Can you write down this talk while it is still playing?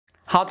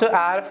How to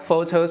add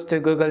photos to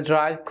Google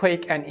Drive,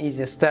 quick and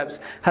easy steps.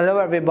 Hello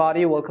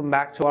everybody, welcome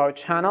back to our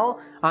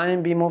channel. I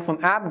am Bimo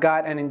from App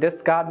Guide, and in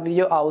this guide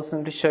video I will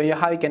simply show you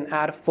how you can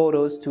add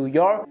photos to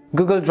your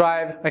Google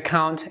Drive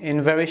account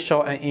in very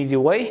short and easy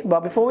way.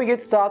 But before we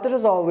get started,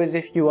 as always,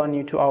 if you are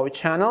new to our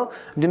channel,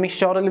 do make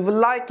sure to leave a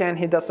like and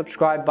hit the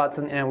subscribe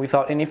button, and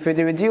without any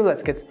further ado,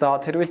 let's get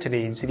started with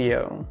today's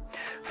video.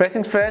 First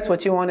things first,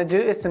 what you want to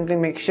do is simply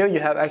make sure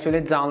you have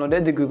actually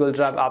downloaded the Google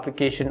Drive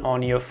application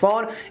on your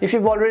phone. If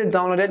you've already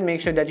downloaded,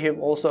 make sure that you have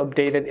also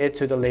updated it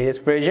to the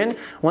latest version.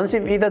 Once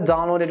you've either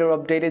downloaded or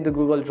updated the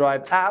Google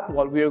Drive app,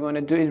 what we are going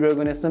to do is we're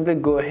going to simply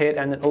go ahead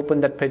and then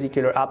open that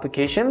particular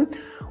application.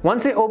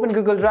 Once you open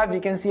Google Drive, you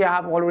can see I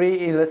have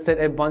already listed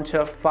a bunch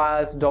of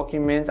files,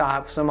 documents. I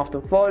have some of the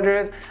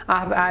folders I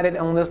have added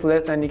on this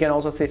list, and you can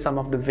also see some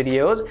of the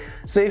videos.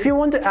 So if you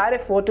want to add a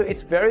photo,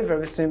 it's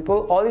very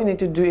simple. All you need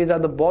to do is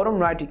at the bottom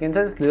right, you can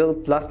see this little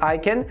plus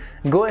icon.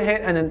 Go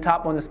ahead and then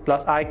tap on this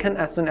plus icon.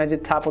 As soon as you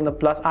tap on the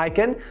plus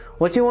icon,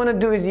 what you want to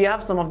do is you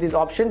have some of these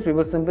options. We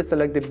will simply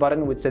select the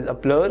button which says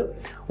upload.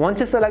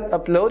 Once you select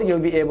upload, you'll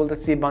be able to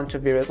see a bunch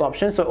of various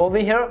options. So over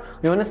here,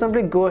 we want to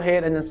simply go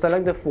ahead and then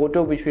select the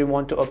photo which we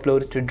want to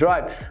upload to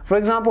Drive. For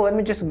example, let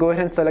me just go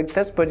ahead and select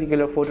this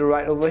particular photo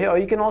right over here, or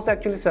you can also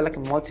actually select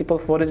multiple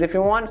photos if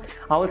you want.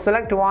 I will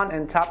select one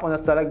and tap on the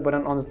select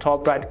button on the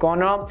top right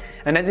corner,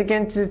 and as you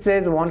can see, it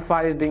says one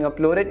file is being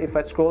uploaded. If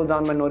I scroll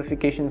down my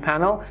notification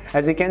panel,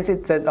 as you can see,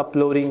 it says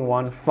uploading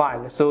one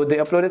file. So the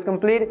upload is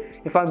complete.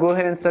 If I go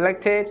ahead and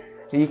select it,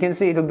 you can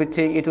see it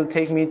will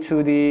take me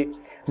to the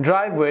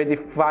Drive where the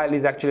file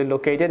is actually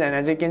located, and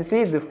as you can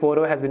see, the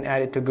photo has been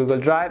added to Google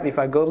Drive. If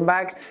I go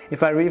back,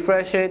 if I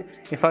refresh it,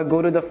 if I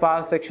go to the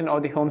file section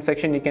or the home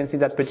section, you can see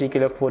that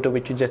particular photo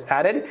which you just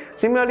added.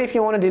 Similarly, if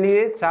you want to delete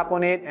it, tap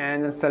on it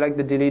and then select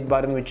the delete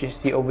button which you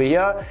see over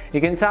here. You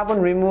can tap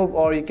on remove,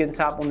 or you can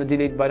tap on the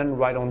delete button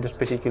right on this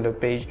particular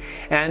page.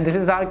 And this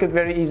is how you could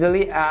very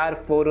easily add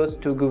photos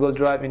to Google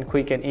Drive in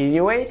quick and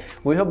easy way.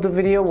 We hope the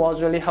video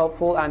was really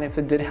helpful, and if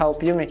it did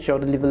help you, make sure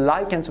to leave a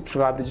like and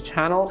subscribe to the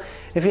channel.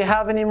 If you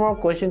have any more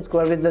questions,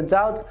 queries, or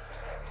doubts,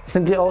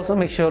 simply also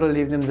make sure to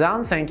leave them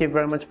down. Thank you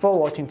very much for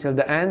watching till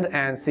the end,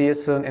 and see you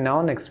soon in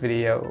our next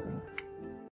video.